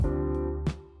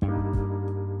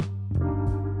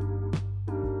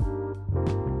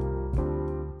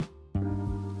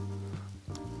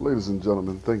Ladies and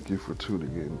gentlemen, thank you for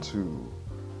tuning in to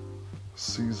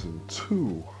season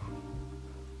 2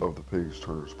 of the Page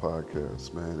Turners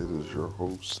podcast. Man, it is your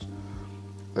host,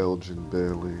 Elgin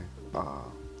Bailey.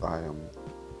 I am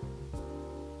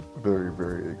very,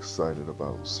 very excited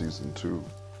about season 2.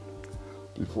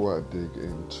 Before I dig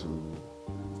into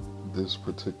this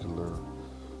particular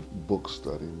book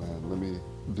study, man, let me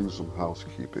do some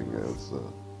housekeeping as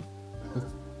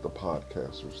the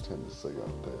podcasters tend to say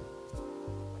out there.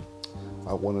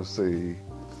 I want to say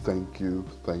thank you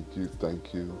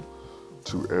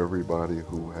to everybody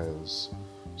who has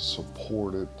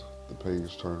supported the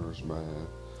Page Turners, man,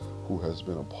 who has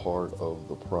been a part of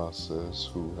the process,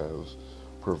 who have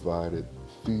provided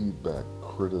feedback,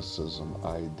 criticism,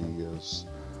 ideas,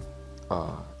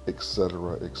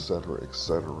 etc., etc.,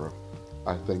 etc.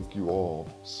 I thank you all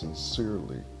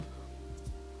sincerely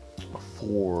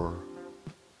for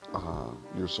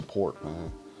your support,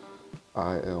 man.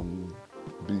 I am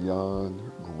beyond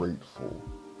grateful.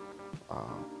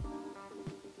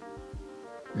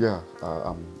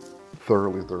 I'm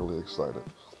thoroughly excited.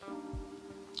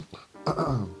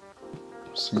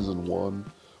 Season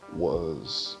 1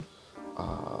 was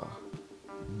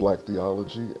Black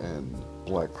Theology and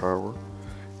Black Power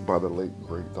by the late,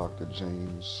 great Dr.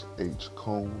 James H.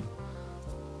 Cone.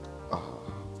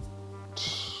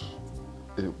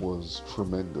 It was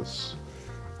tremendous.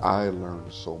 I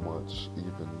learned so much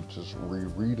even just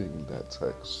rereading that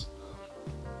text.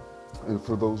 And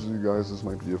for those of you guys, this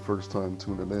might be your first time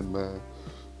tuning in, man,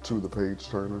 to the Page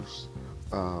Turners.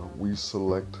 We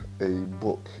select a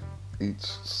book each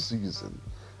season,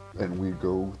 and we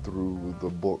go through the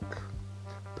book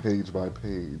page by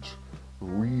page,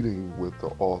 reading what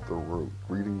the author wrote,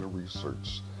 reading the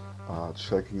research,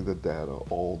 checking the data,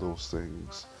 all those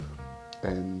things.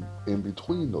 And in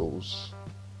between those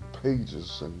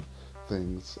pages and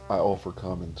things, I offer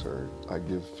commentary, I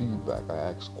give feedback, I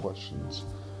ask questions,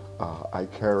 I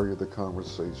carry the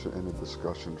conversation and the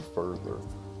discussion further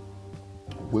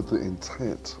with the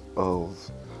intent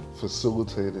of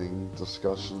facilitating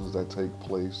discussions that take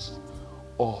place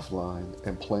offline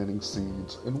and planting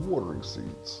seeds and watering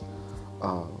seeds.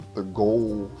 The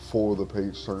goal for the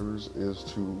Page Turners is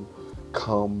to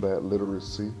combat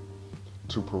literacy,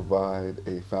 to provide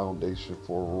a foundation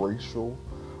for racial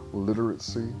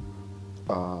literacy,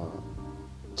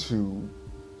 to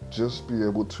just be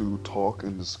able to talk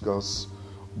and discuss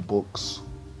books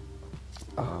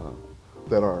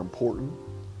that are important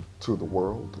to the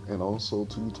world, and also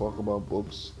to talk about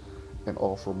books and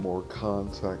offer more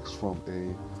context from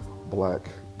a Black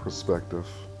perspective.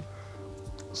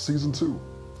 Season 2,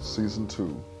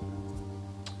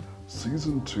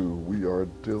 we are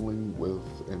dealing with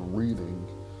and reading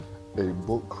a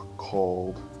book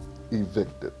called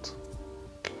Evicted: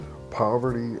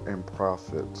 Poverty and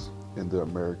Profit in the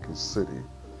American City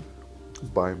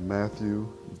by Matthew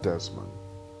Desmond.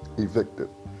 Evicted: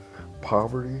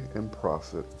 Poverty and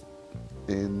Profit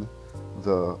in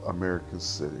the American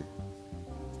City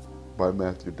by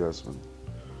Matthew Desmond.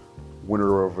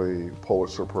 Winner of a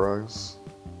Pulitzer Prize.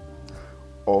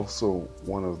 Also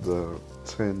one of the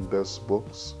 10 best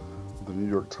books, the New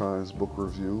York Times Book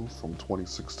Review from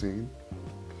 2016.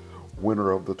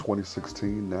 Winner of the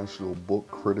 2016 National Book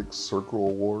Critics Circle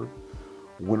Award.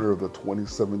 Winner of the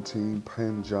 2017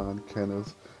 Penn John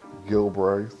Kenneth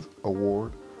Galbraith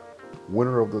Award.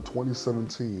 Winner of the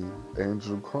 2017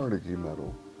 Andrew Carnegie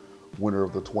Medal. Winner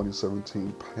of the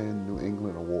 2017 Penn New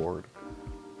England Award.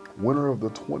 Winner of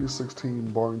the 2016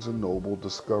 Barnes & Noble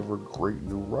Discover Great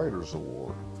New Writers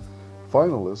Award.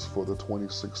 Finalist for the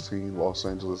 2016 Los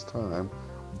Angeles Times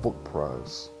Book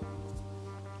Prize.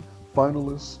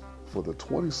 Finalist for the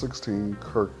 2016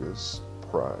 Kirkus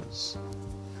Prize.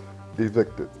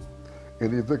 Evicted.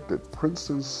 In Evicted,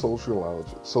 Princeton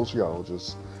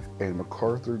sociologist and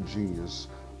MacArthur genius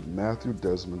Matthew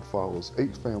Desmond follows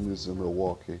 8 families in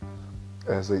Milwaukee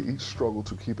as they each struggle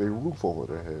to keep a roof over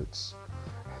their heads.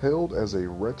 Hailed as a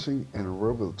wrenching and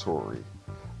revelatory,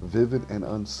 vivid and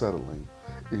unsettling,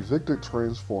 Evicted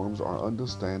transforms our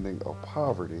understanding of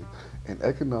poverty and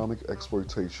economic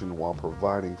exploitation while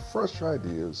providing fresh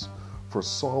ideas for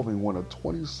solving one of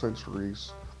 21st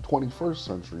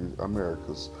century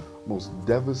America's most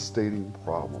devastating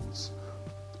problems.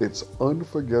 Its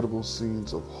unforgettable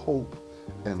scenes of hope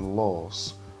and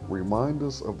loss remind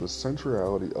us of the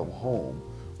centrality of home,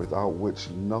 without which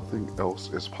nothing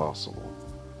else is possible.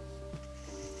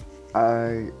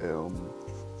 I am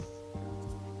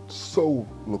so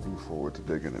looking forward to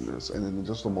digging in this, and in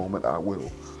just a moment I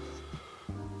will.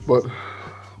 But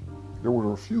there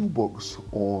were a few books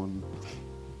on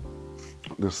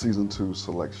the season 2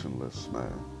 selection list,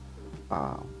 man.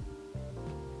 Um,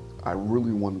 I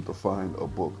really wanted to find a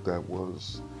book that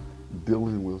was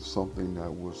dealing with something that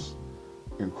was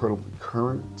incredibly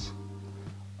current,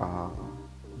 uh,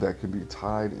 that could be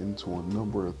tied into a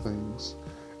number of things.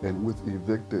 And with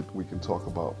Evicted, we can talk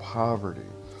about poverty,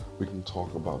 we can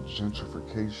talk about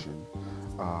gentrification,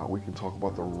 we can talk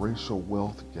about the racial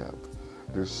wealth gap.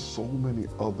 There's so many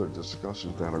other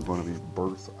discussions that are going to be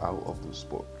birthed out of this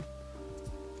book.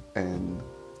 And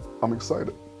I'm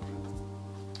excited.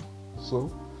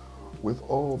 So, with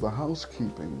all the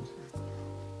housekeeping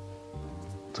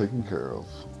taken care of,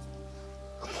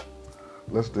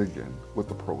 let's dig in with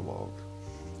the prologue.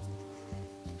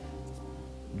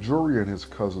 Jory and his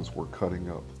cousins were cutting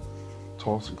up,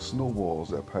 tossing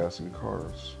snowballs at passing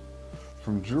cars.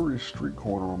 From Drury's street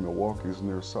corner on Milwaukee's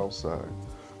near South Side,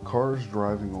 cars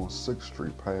driving on 6th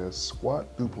Street passed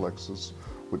squat duplexes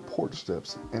with porch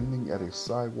steps ending at a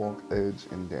sidewalk edge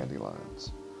in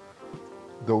dandelions.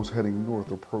 Those heading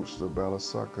north approached the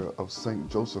Basilica of St.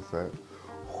 Josaphat,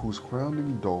 whose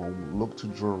crowning dome looked to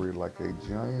Drury like a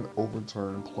giant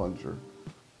overturned plunger.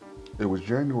 It was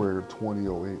January of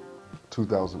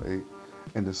 2008,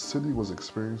 and the city was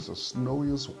experiencing the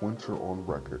snowiest winter on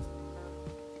record.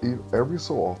 Every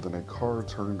so often, a car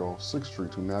turned off 6th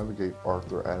Street to navigate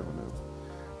Arthur Avenue,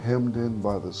 hemmed in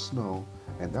by the snow,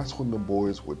 and that's when the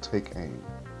boys would take aim.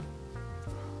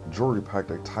 Jory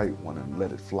packed a tight one and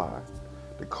let it fly.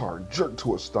 The car jerked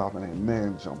to a stop and a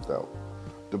man jumped out.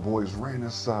 The boys ran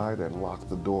inside and locked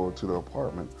the door to the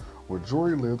apartment where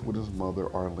Jory lived with his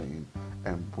mother Arlene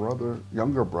and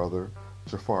younger brother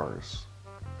Jafaris.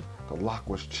 The lock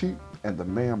was cheap and the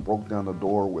man broke down the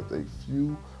door with a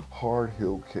few hard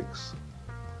heel kicks.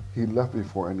 He left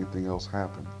before anything else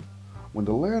happened. When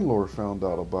the landlord found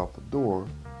out about the door,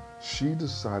 she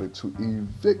decided to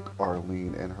evict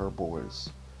Arlene and her boys.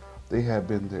 They had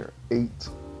been there 8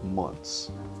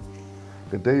 months.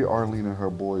 The day Arlene and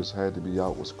her boys had to be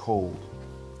out was cold.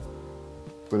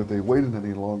 But if they waited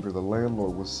any longer, the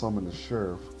landlord would summon the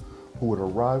sheriff, who would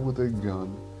arrive with a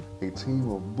gun, a team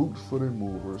of boot-footed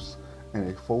movers, and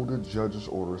a folded judge's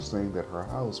order saying that her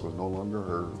house was no longer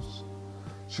hers.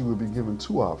 She would be given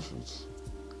 2 options,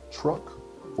 truck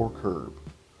or curb.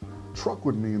 Truck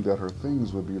would mean that her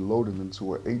things would be loaded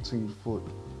into an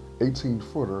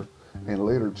 18-footer and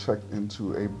later checked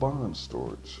into a bond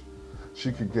storage.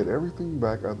 She could get everything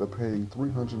back after paying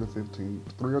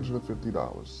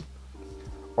 $350.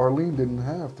 Arlene didn't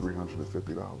have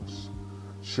 $350,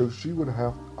 so she would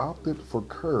have opted for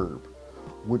curb,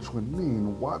 which would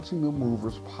mean watching the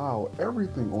movers pile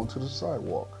everything onto the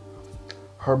sidewalk.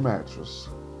 Her mattress,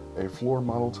 a floor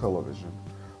model television,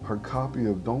 her copy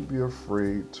of Don't Be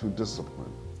Afraid to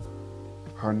Discipline,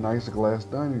 her nice glass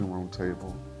dining room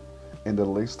table, and the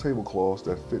lace tablecloths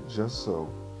that fit just so,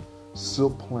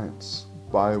 silk plants,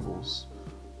 Bibles,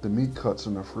 the meat cuts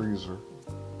in the freezer,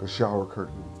 the shower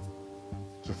curtain,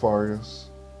 Jafarius,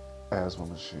 asthma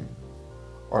machine.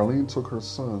 Arlene took her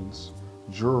sons,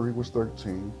 Jory was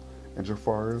 13 and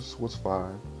Jafarius was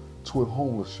 5, to a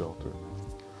homeless shelter,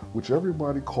 which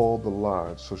everybody called the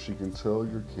Lodge, so she can tell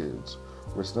your kids,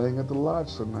 we're staying at the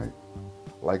Lodge tonight,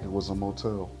 like it was a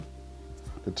motel.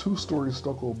 The 2-story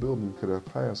stucco building could have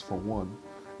passed for one,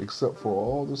 except for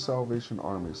all the Salvation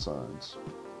Army signs.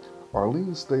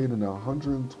 Arlene stayed in a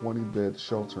 120-bed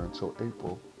shelter until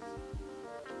April,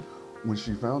 when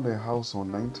she found a house on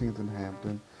 19th and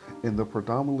Hampton in the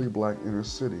predominantly black inner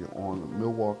city on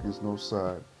Milwaukee's north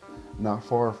side, not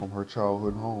far from her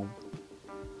childhood home.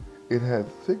 It had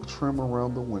thick trim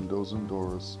around the windows and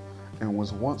doors and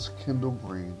was once Kendall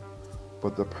green,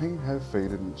 but the paint had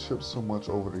faded and chipped so much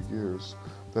over the years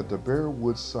that the bare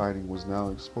wood siding was now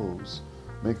exposed,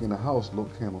 making the house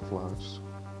look camouflaged.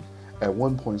 At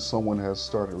one point, someone had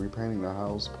started repainting the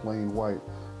house plain white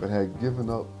but had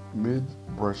given up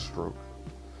mid-brushstroke,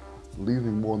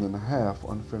 leaving more than half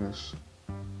unfinished.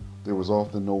 There was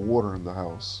often no water in the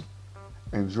house,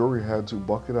 and Jory had to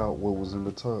bucket out what was in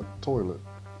the toilet.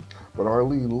 But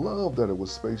Arlene loved that it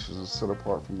was spacious and set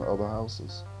apart from the other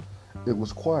houses. It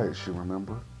was quiet, she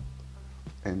remembered,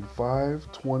 and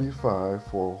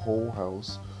 $525 for a whole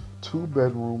house, 2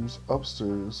 bedrooms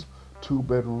upstairs, 2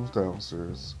 bedrooms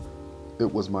downstairs.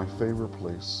 It was my favorite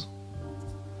place.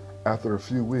 After a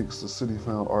few weeks, the city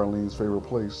found Arlene's favorite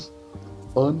place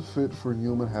unfit for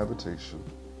human habitation,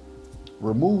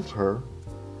 removed her,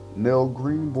 nailed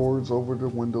green boards over the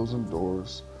windows and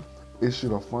doors,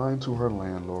 issued a fine to her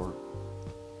landlord.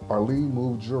 Arlene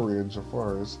moved Jory and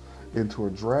Jafaris into a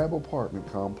drab apartment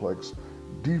complex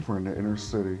deeper in the inner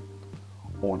city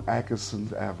on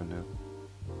Atkinson Avenue,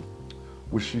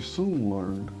 which she soon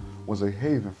learned was a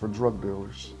haven for drug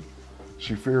dealers.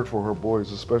 She feared for her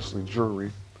boys, especially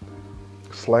Jury,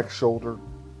 slack-shouldered,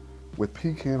 with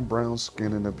pecan brown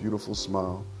skin and a beautiful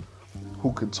smile,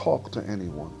 who could talk to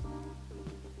anyone.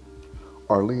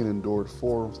 Arlene endured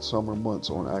 4 summer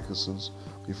months on Atkinson's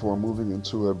before moving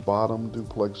into a bottom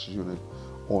duplex unit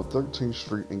on 13th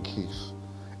Street in Keith,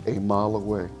 a mile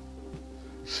away.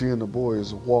 She and the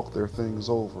boys walked their things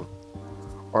over.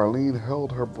 Arlene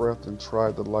held her breath and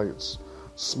tried the lights,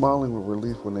 smiling with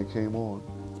relief when they came on.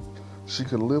 She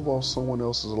could live off someone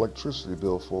else's electricity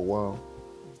bill for a while.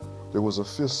 There was a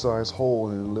fist-sized hole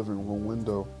in the living room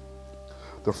window.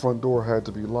 The front door had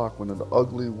to be locked when an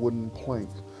ugly wooden plank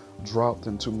dropped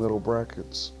into metal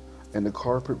brackets, and the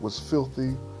carpet was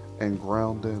filthy and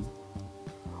ground in.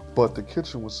 But the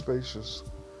kitchen was spacious,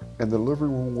 and the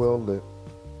living room well lit.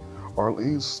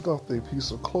 Arlene stuffed a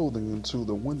piece of clothing into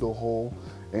the window hole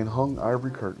and hung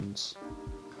ivory curtains.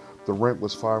 The rent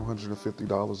was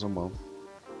 $550 a month,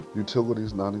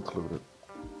 utilities not included.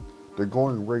 The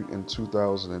going rate in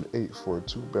 2008 for a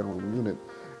 2-bedroom unit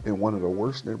in one of the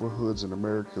worst neighborhoods in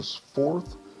America's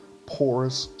 4th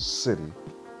poorest city.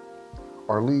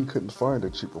 Arlene couldn't find a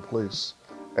cheaper place,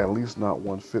 at least not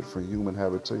one fit for human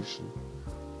habitation.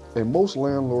 And most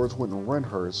landlords wouldn't rent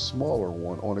her a smaller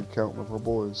one on account of her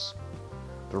boys.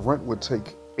 The rent would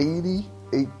take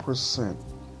 88%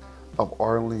 of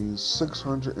Arlene's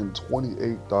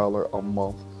 $628 a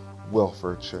month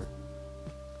welfare check.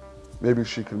 Maybe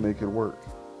she could make it work.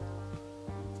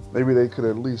 Maybe they could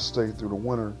at least stay through the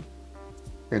winter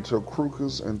until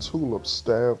crocus and tulips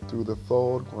stabbed through the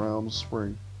thawed ground of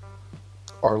spring,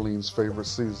 Arlene's favorite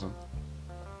season.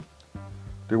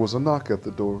 There was a knock at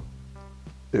the door.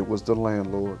 It was the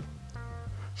landlord,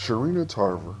 Sharina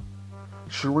Tarver.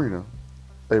 Sharina,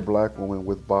 a black woman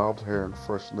with bobbed hair and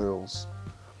fresh nails,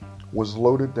 was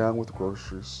loaded down with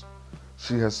groceries.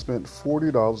 She had spent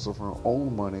 $40 of her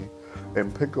own money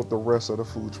and picked up the rest at a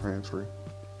food pantry.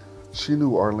 She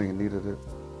knew Arlene needed it.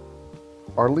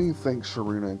 Arlene thanked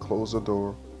Sharina and closed the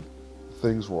door.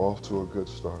 Things were off to a good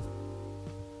start.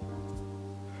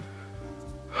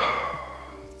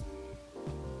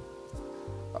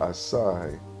 I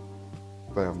sigh,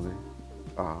 family,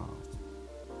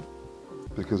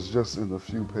 because just in the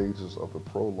few pages of the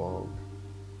prologue,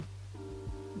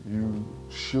 you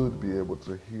should be able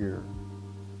to hear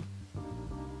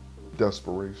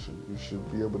desperation. You should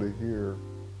be able to hear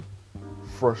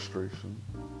frustration.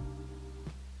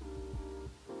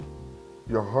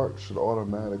 Your heart should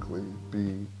automatically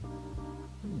be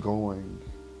going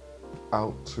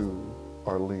out to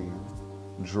Arlene,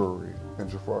 Jury, and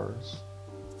Jafaris.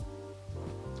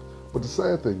 But the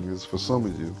sad thing is, for some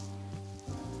of you,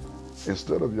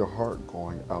 instead of your heart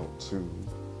going out to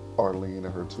Arlene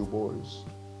and her 2 boys,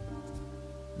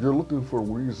 you're looking for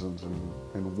reasons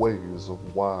and ways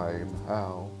of why and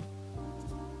how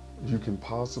you can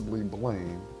possibly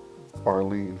blame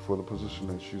Arlene for the position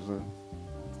that she's in.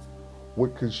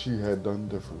 What could she have done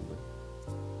differently?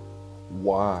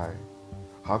 Why?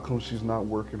 How come she's not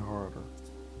working harder?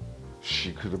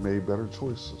 She could have made better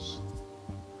choices.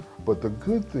 But the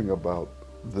good thing about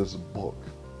this book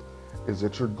is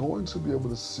that you're going to be able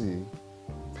to see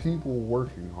people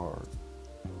working hard.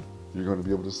 You're going to be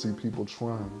able to see people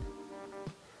trying.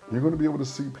 You're going to be able to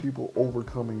see people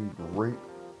overcoming great,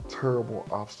 terrible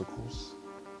obstacles.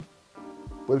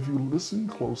 But if you listen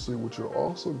closely, what you're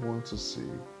also going to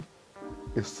see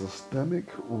is systemic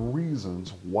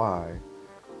reasons why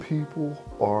people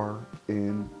are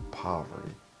in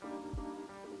poverty.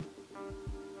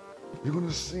 You're going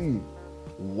to see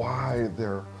why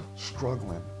they're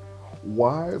struggling,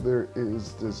 why there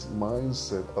is this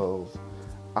mindset of,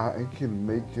 I can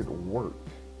make it work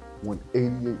when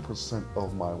 88%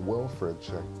 of my welfare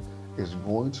check is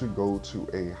going to go to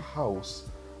a house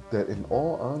that, in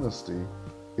all honesty,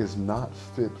 is not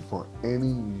fit for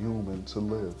any human to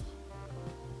live.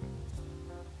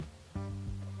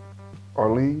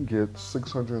 Arlene gets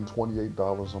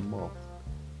 $628 a month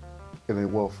in a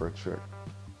welfare check.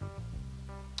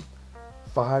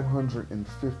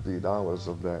 $550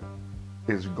 of that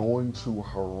is going to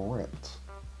her rent,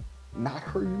 not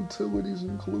her utilities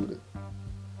included,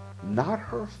 not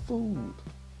her food,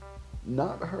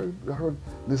 not her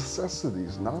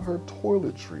necessities, not her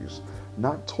toiletries,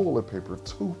 not toilet paper,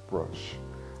 toothbrush,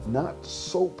 not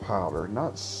soap powder,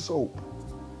 not soap,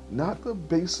 not the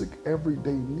basic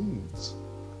everyday needs,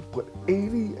 but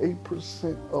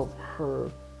 88% of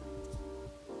her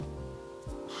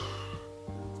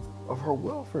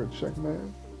welfare check,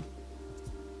 man,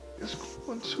 is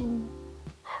going to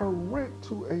her rent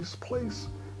to a place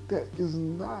that is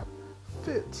not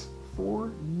fit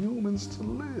for humans to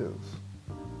live.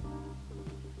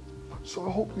 So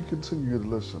I hope you continue to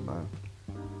listen, man.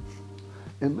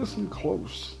 And listen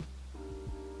close.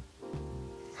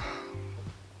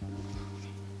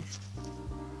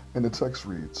 And the text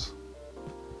reads,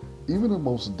 even in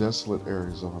most desolate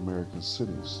areas of American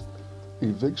cities,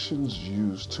 evictions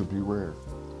used to be rare.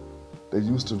 They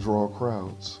used to draw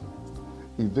crowds.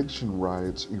 Eviction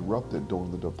riots erupted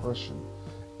during the Depression,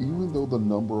 even though the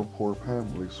number of poor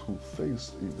families who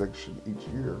faced eviction each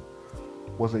year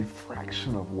was a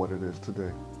fraction of what it is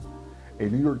today. A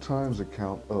New York Times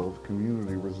account of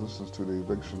community resistance to the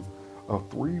eviction of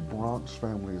three Bronx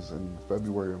families in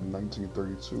February of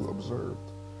 1932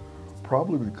 observed,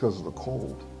 probably because of the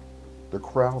cold, the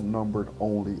crowd numbered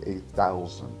only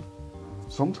 8,000.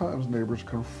 Sometimes neighbors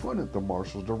confronted the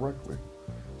marshals directly,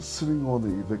 sitting on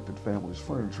the evicted family's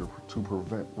furniture to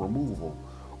prevent removal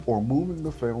or moving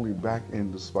the family back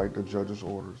in despite the judge's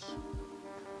orders.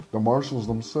 The marshals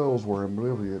themselves were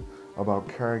ambivalent about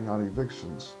carrying out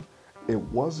evictions. It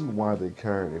wasn't why they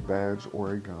carried a badge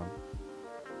or a gun.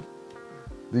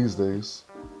 These days,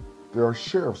 there are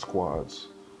sheriff squads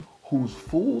whose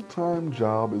full-time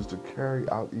job is to carry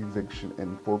out eviction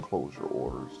and foreclosure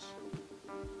orders.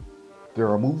 There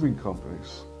are moving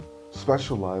companies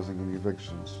specializing in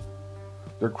evictions.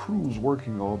 Their crews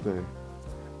working all day,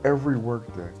 every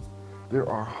workday. There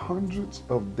are hundreds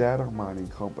of data mining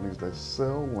companies that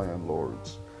sell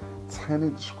landlords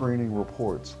tenant screening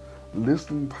reports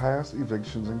listing past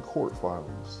evictions and court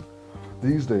filings.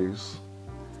 These days,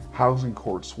 housing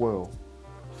courts swell,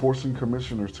 forcing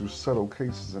commissioners to settle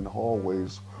cases in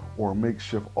hallways or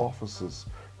makeshift offices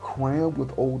crammed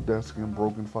with old desks and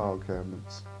broken file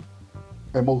cabinets.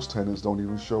 And most tenants don't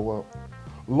even show up.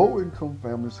 Low-income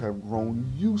families have grown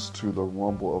used to the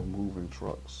rumble of moving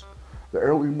trucks, the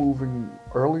early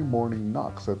morning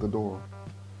knocks at the door,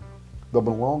 the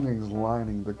belongings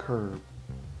lining the curb.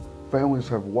 Families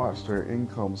have watched their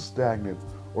incomes stagnate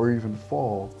or even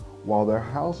fall while their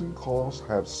housing costs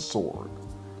have soared.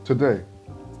 Today,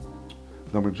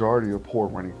 the majority of poor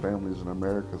renting families in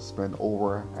America spend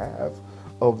over half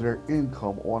of their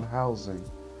income on housing.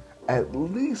 At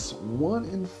least 1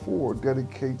 in 4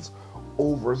 dedicates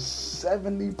over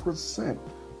 70%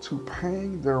 to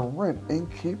paying their rent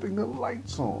and keeping the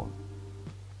lights on.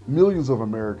 Millions of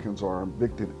Americans are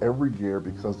evicted every year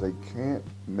because they can't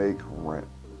make rent.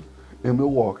 In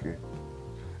Milwaukee,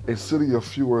 a city of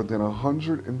fewer than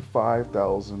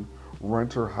 105,000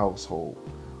 renter household,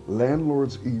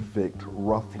 landlords evict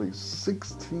roughly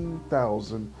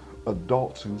 16,000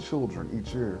 adults and children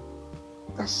each year.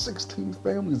 That's 16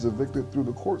 families evicted through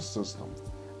the court system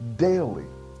daily.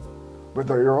 But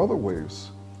there are other ways,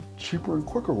 cheaper and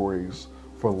quicker ways,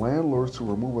 for landlords to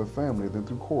remove a family than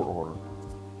through court order.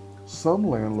 Some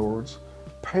landlords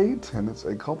pay tenants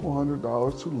a couple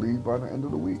 $100s to leave by the end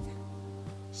of the week.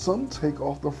 Some take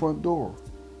off the front door.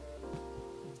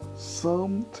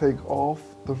 Some take off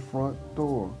the front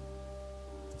door.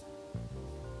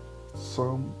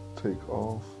 Some take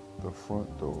off the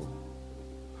front door.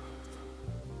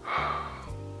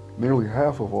 Nearly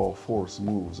half of all forced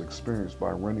moves experienced by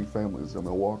renting families in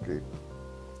Milwaukee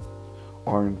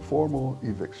are informal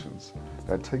evictions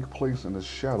that take place in the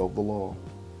shadow of the law.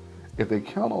 If they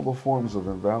count all the forms of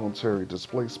involuntary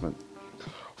displacement,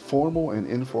 formal and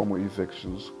informal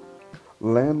evictions,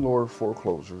 landlord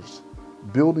foreclosures,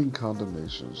 building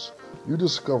condemnations, you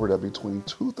discover that between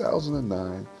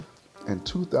 2009 and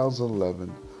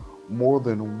 2011, more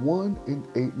than 1 in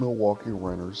 8 Milwaukee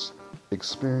renters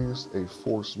experienced a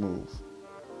forced move.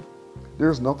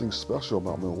 There's nothing special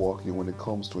about Milwaukee when it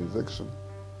comes to eviction.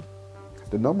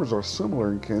 The numbers are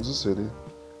similar in Kansas City,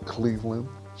 Cleveland,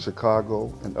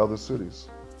 Chicago, and other cities.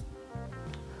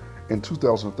 In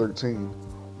 2013,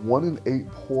 1 in 8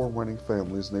 poor renting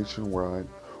families nationwide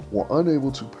were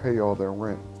unable to pay all their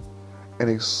rent, and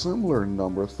a similar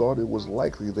number thought it was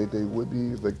likely that they would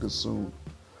be evicted soon.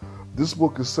 This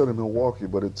book is set in Milwaukee,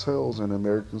 but it tells an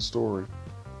American story.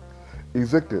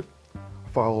 Evicted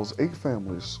follows 8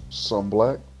 families, some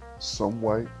black, some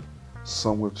white,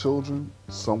 some with children,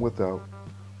 some without,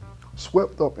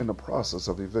 swept up in the process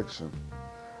of eviction.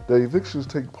 The evictions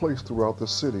take place throughout the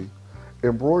city,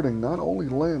 embroidering not only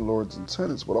landlords and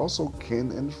tenants, but also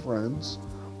kin and friends,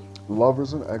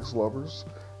 lovers and ex-lovers,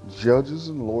 judges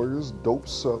and lawyers, dope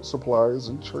suppliers,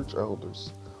 and church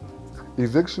elders.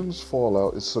 Evictions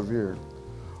fallout is severe.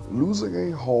 Losing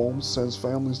a home sends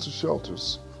families to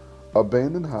shelters,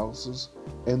 abandoned houses,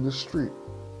 and the street.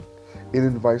 It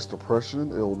invites depression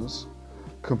and illness,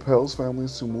 compels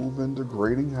families to move in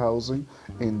degrading housing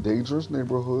in dangerous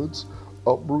neighborhoods,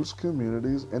 uproots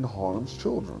communities, and harms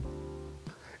children.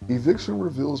 Eviction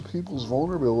reveals people's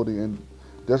vulnerability and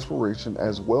desperation,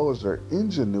 as well as their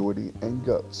ingenuity and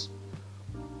guts.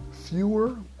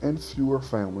 Fewer and fewer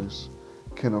families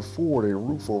can afford a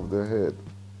roof over their head.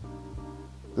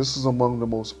 This is among the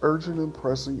most urgent and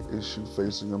pressing issues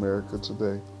facing America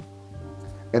today.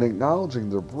 And acknowledging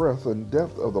the breadth and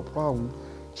depth of the problem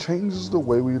changes the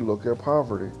way we look at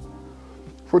poverty.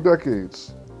 For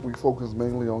decades, we focused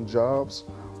mainly on jobs,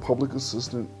 public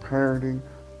assistance, parenting,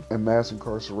 and mass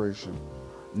incarceration.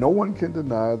 No one can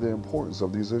deny the importance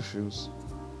of these issues.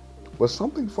 But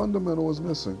something fundamental is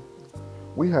missing.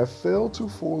 We have failed to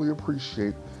fully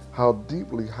appreciate how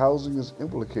deeply housing is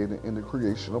implicated in the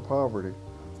creation of poverty.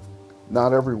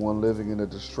 Not everyone living in a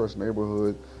distressed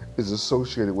neighborhood is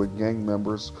associated with gang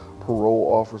members,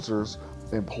 parole officers,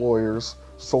 employers,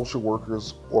 social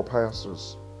workers, or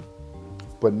pastors.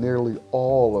 But nearly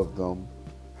all of them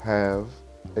have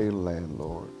a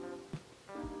landlord.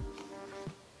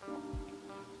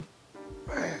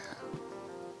 Man,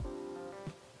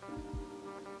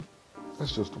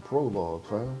 that's just a prologue,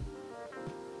 fam.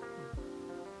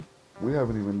 We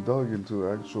haven't even dug into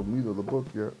the actual meat of the book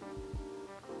yet.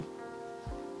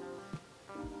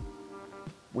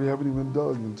 We haven't even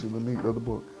dug into the meat of the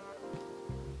book.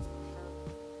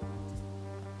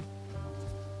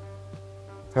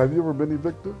 Have you ever been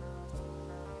evicted?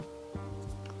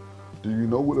 Do you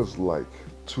know what it's like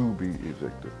to be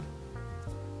evicted?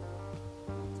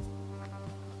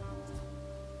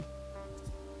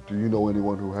 Do you know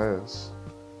anyone who has?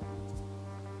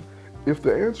 If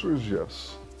the answer is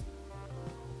yes,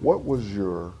 what was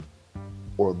your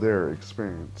or their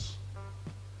experience?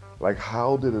 Like,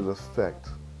 how did it affect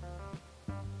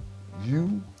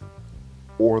you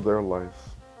or their life?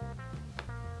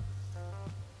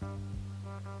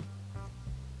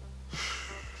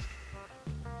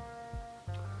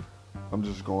 I'm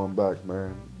just going back,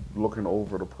 man, looking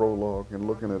over the prologue and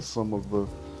looking at some of the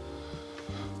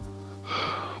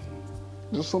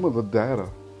data,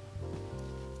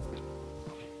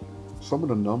 some of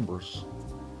the numbers.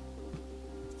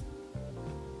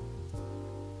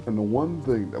 And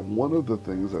one of the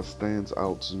things that stands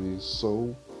out to me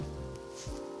so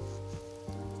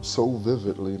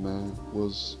vividly, man,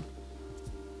 was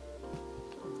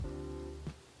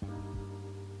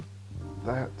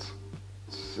that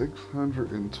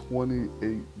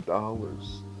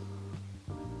 $628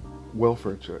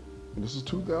 welfare check. And this is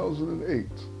 2008.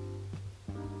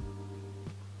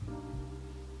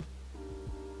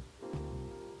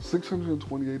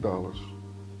 $628,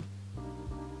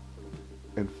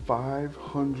 and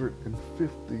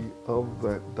 $550 of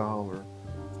that dollar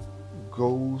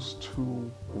goes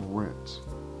to rent.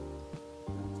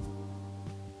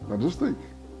 Now just think.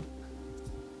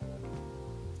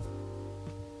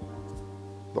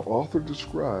 The author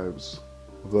describes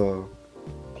the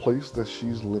place that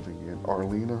she's living in.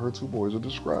 Arlene and her two boys, it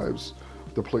describes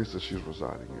the place that she's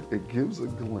residing in. It gives a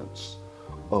glimpse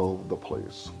of the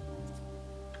place.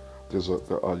 There's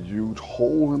a huge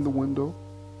hole in the window.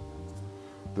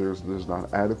 There's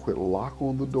not adequate lock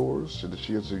on the doors.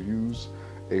 She has to use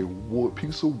a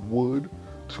piece of wood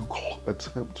to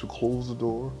attempt to close the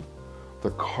door.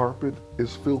 The carpet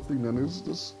is filthy. Now there's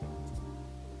this,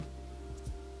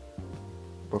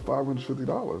 but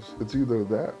 $550. It's either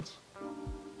that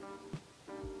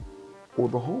or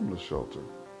the homeless shelter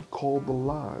called the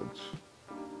Lodge.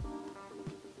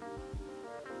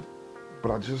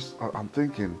 But I'm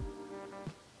thinking,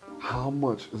 how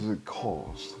much does it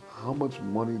cost? How much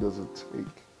money does it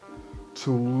take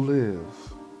to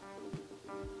live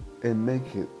and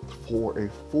make it for a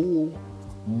full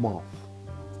month?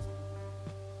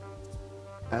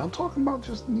 And I'm talking about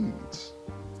just needs.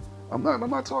 I'm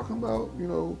not talking about,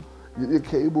 your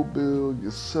cable bill,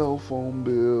 your cell phone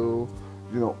bill,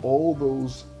 all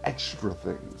those extra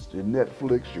things, your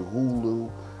Netflix, your Hulu.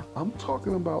 I'm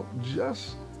talking about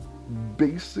just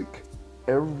basic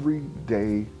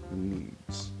everyday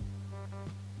needs.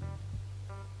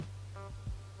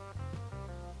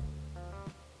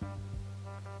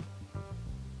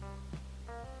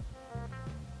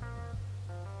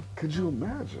 Could you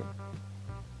imagine?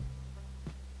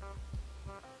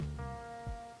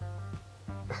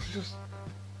 That's just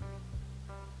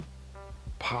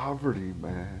poverty,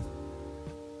 man,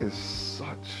 is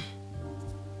such.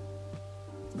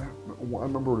 I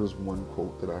remember there's one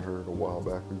quote that I heard a while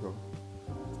back ago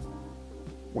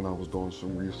when I was doing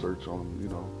some research on,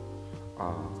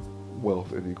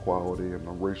 wealth inequality and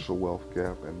the racial wealth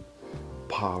gap and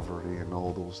poverty and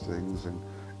all those things, and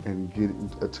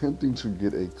attempting to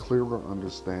get a clearer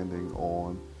understanding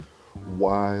on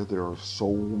why there are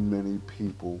so many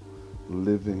people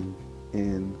living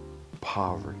in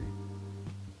poverty.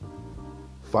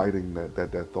 fighting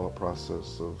that thought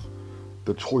process of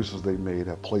the choices they made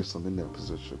that placed them in that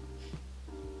position.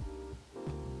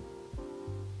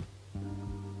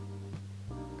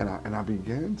 And I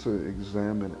began to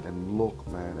examine and look,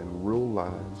 man, and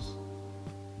realize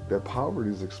that poverty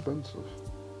is expensive.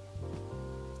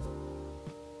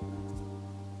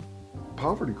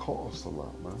 Poverty costs a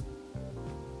lot, man.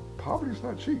 Poverty's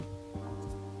not cheap.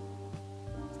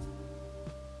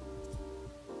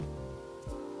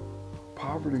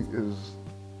 Poverty is,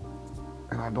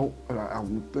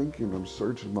 I'm thinking, I'm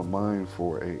searching my mind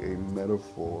for a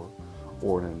metaphor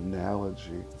or an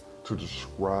analogy to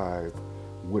describe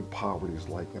what poverty is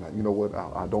like. And you know what?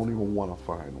 I don't even want to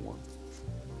find one.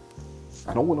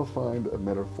 I don't want to find a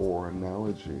metaphor or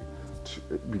analogy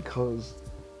because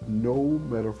no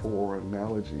metaphor or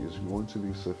analogy is going to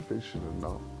be sufficient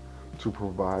enough to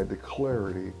provide the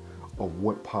clarity of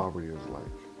what poverty is like.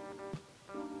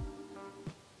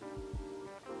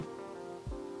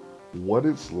 What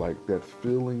it's like, that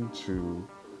feeling to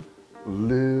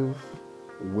live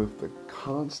with the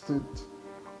constant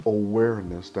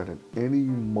awareness that at any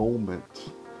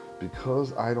moment,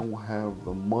 because I don't have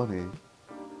the money,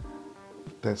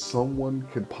 that someone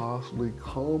could possibly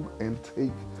come and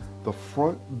take the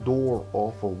front door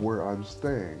off of where I'm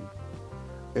staying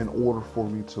in order for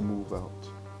me to move out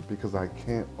because I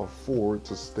can't afford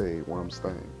to stay where I'm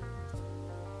staying.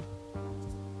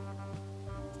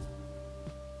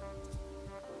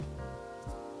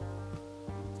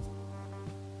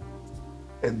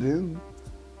 And then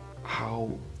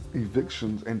how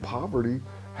evictions and poverty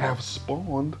have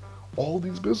spawned all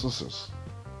these businesses.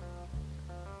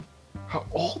 How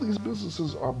all these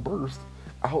businesses are birthed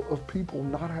out of people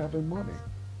not having money.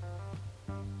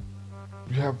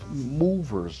 You have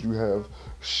movers, you have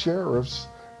sheriffs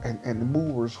and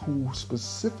movers who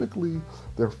specifically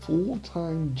their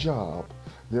full-time job,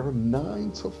 their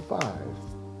 9 to 5,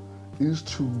 is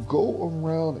to go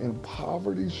around in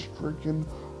poverty-stricken,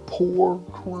 poor,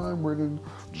 crime-ridden,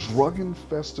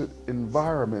 drug-infested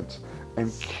environments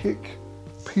and kick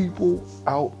people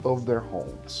out of their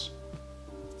homes.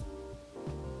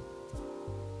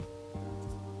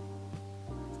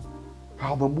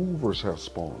 How the movers have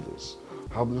spawned this.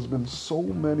 How there's been so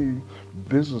many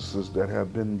businesses that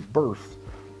have been birthed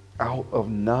out of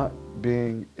not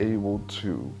being able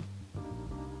to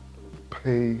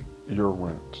pay your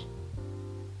rent.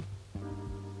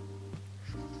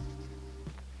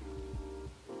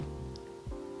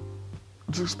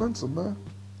 It's expensive, man.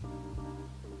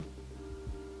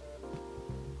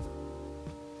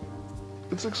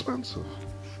 It's expensive.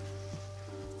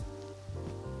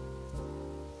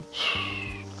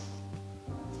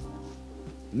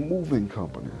 Moving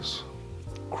companies,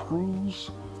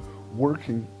 crews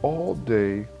working all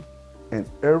day and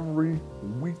every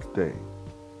weekday,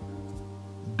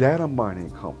 data mining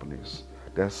companies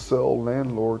that sell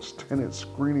landlords tenant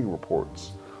screening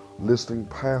reports listing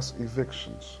past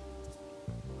evictions,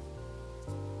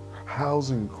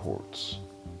 housing courts.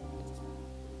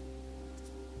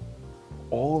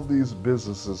 All of these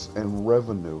businesses and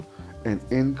revenue and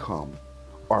income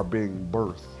are being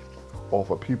birthed off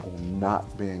of people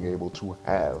not being able to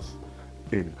have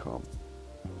income.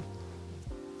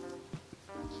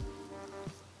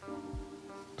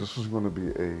 This is going to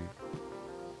be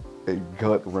a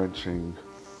gut-wrenching,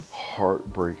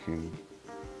 heartbreaking,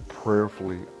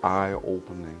 prayerfully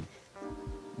eye-opening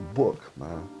book,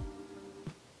 man.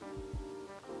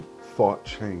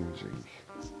 Thought-changing,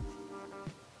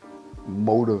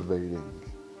 motivating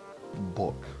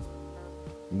book.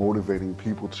 Motivating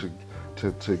people to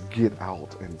get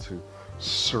out and to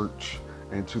search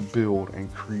and to build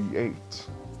and create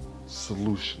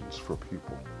solutions for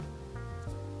people.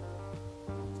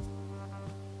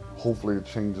 Hopefully it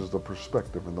changes the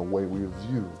perspective and the way we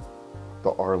view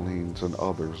the Arlenes and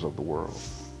others of the world.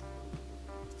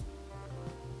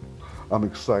 I'm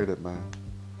excited, man.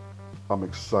 I'm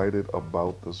excited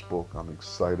about this book. I'm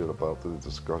excited about the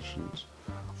discussions.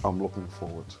 I'm looking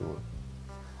forward to it.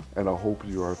 And I hope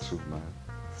you are too, man.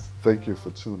 Thank you for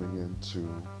tuning in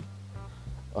to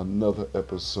another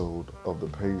episode of the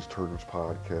Page Turners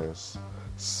Podcast.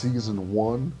 Season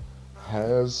 1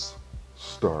 has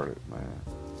started, man.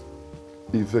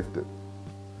 Evicted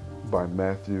by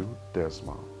Matthew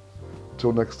Desmond.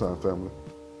 Till next time, family.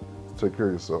 Take care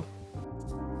of yourself.